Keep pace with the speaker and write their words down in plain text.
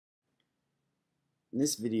In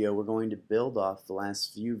this video, we're going to build off the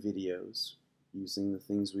last few videos using the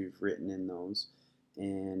things we've written in those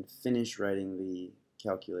and finish writing the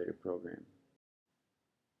calculator program.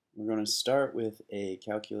 We're going to start with a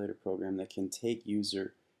calculator program that can take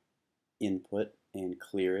user input and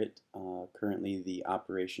clear it. Currently, the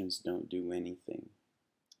operations don't do anything.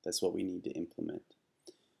 That's what we need to implement.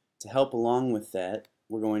 To help along with that,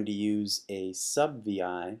 we're going to use a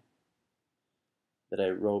sub-VI that I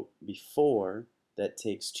wrote before that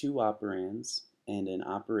takes two operands and an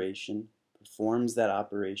operation, performs that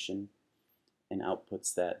operation, and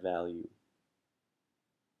outputs that value.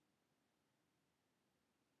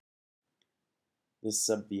 This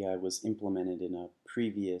sub-VI was implemented in a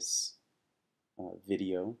previous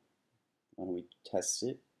video. When we test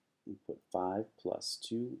it, we put 5 plus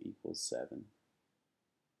 2 equals 7.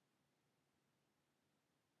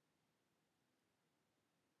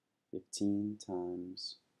 (15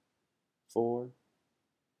 times 4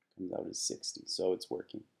 comes out as 60, so it's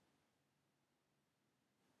working.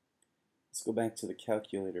 Let's go back to the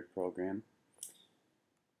calculator program.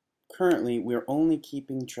 Currently, we're only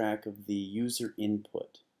keeping track of the user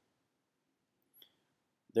input.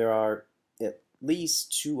 There are at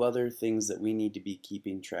least two other things that we need to be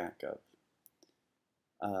keeping track of.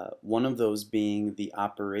 One of those being the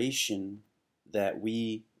operation that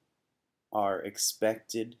we are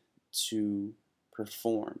expected to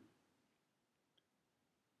perform.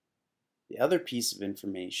 The other piece of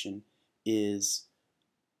information is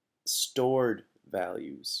stored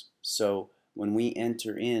values. So when we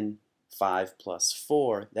enter in 5 plus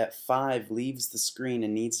 4, that 5 leaves the screen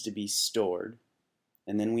and needs to be stored,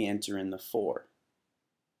 and then we enter in the 4.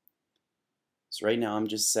 So right now I'm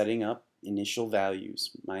just setting up initial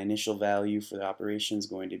values. My initial value for the operation is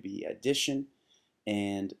going to be addition,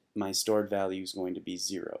 and my stored value is going to be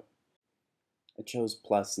 0. I chose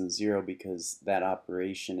plus and 0 because that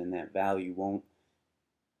operation and that value won't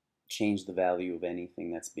change the value of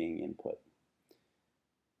anything that's being input.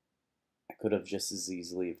 I could have just as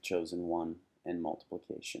easily have chosen 1 and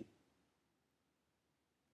multiplication.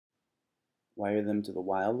 Wire them to the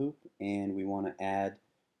while loop, and we want to add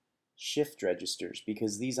shift registers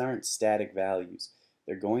because these aren't static values.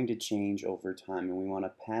 They're going to change over time, and we want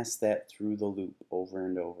to pass that through the loop over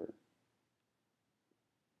and over.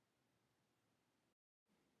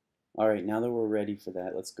 Alright, now that we're ready for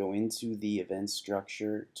that, let's go into the event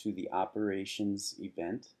structure to the operations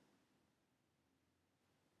event.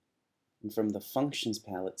 And from the functions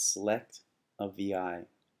palette, select a VI.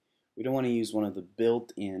 We don't want to use one of the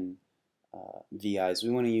built-in VIs. We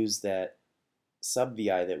want to use that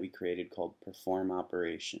sub-VI that we created called perform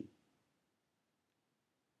operation.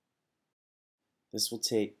 This will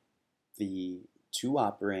take the two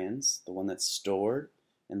operands, the one that's stored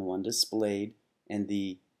and the one displayed, and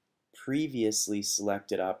the previously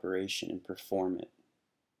selected operation and perform it.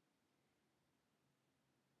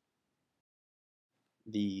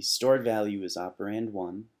 The stored value is operand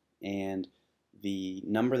 1, and the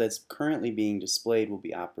number that's currently being displayed will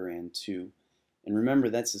be operand 2. And remember,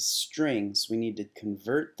 that's a string, so we need to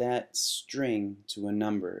convert that string to a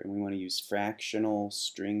number, and we want to use fractional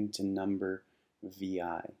string to number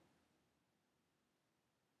VI.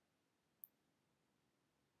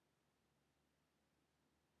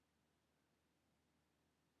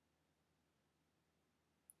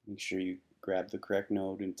 Make sure you grab the correct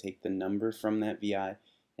node and take the number from that VI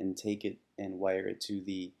and take it and wire it to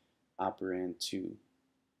the operand 2.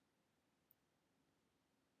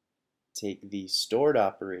 Take the stored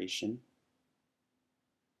operation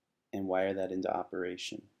and wire that into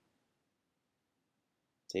operation.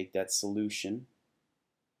 Take that solution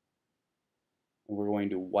and we're going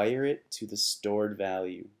to wire it to the stored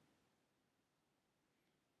value.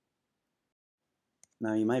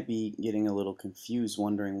 Now you might be getting a little confused,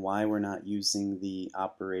 wondering why we're not using the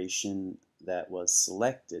operation that was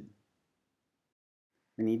selected.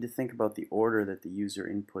 We need to think about the order that the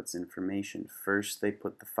user inputs information. First they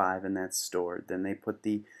put the 5 and that's stored. Then they put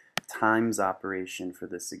the times operation for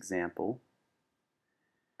this example.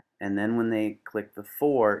 And then when they click the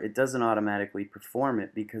 4, it doesn't automatically perform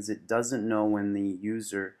it because it doesn't know when the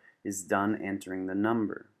user is done entering the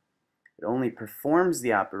number. It only performs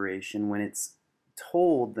the operation when it's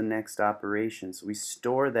told the next operation. So we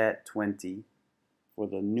store that 20 for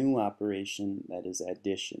the new operation that is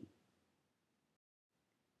addition.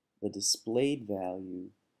 The displayed value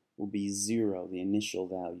will be 0, the initial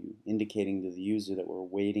value, indicating to the user that we're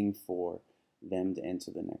waiting for them to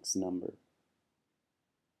enter the next number.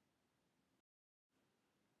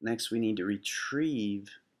 Next, we need to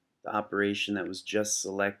retrieve the operation that was just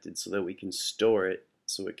selected so that we can store it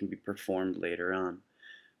so it can be performed later on.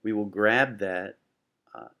 We will grab that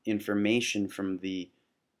information from the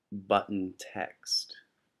button text.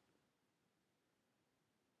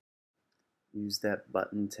 Use that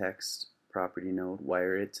button text property node,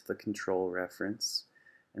 wire it to the control reference,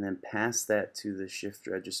 and then pass that to the shift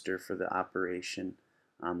register for the operation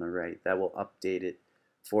on the right. That will update it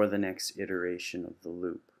for the next iteration of the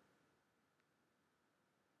loop.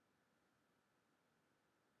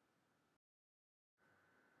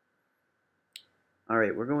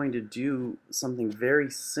 Alright, we're going to do something very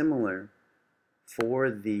similar for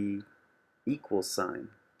the equal sign.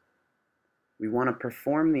 We want to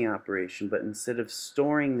perform the operation, but instead of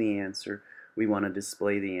storing the answer, we want to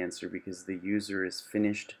display the answer because the user is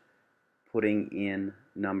finished putting in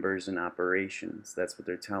numbers and operations. That's what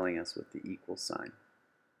they're telling us with the equal sign.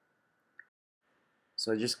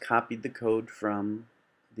 So I just copied the code from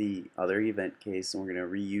the other event case and we're going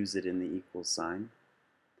to reuse it in the equal sign.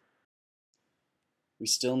 We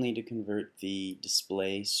still need to convert the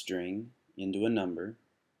display string into a number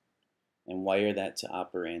and wire that to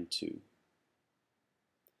operand 2.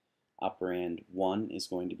 Operand 1 is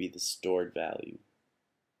going to be the stored value.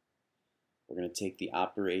 We're going to take the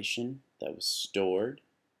operation that was stored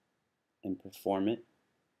and perform it,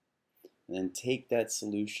 and then take that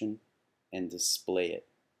solution and display it.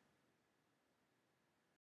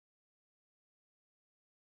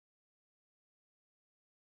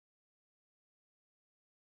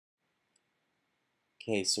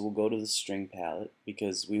 Okay, so we'll go to the string palette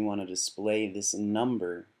because we want to display this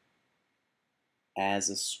number as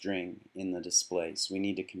a string in the display. So we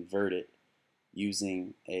need to convert it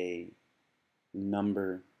using a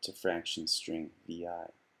number to fraction string VI.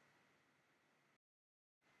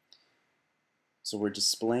 So we're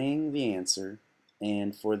displaying the answer,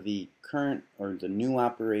 and for the current or the new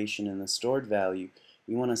operation in the stored value,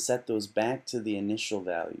 we want to set those back to the initial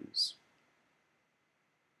values.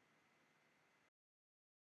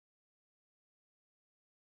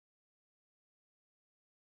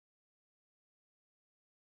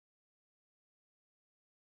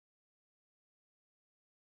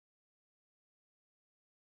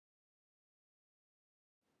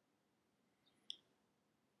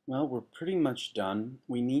 Well, we're pretty much done.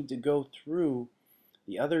 We need to go through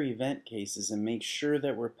the other event cases and make sure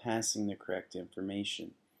that we're passing the correct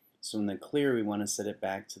information. So in the clear, we want to set it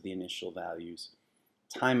back to the initial values.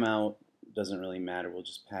 Timeout doesn't really matter. We'll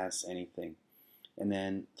just pass anything. And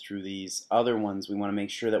then through these other ones, we want to make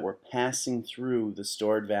sure that we're passing through the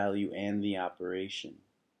stored value and the operation.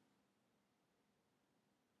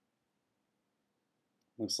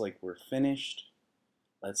 Looks like we're finished.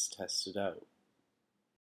 Let's test it out.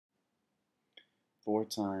 4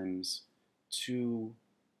 times 2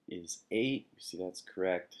 is 8. You see that's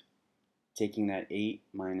correct. Taking that 8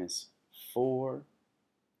 minus 4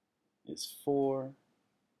 is 4.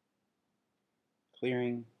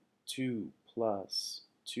 Clearing 2 plus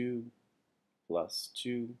 2 plus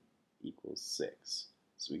 2 equals 6.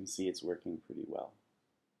 So we can see it's working pretty well.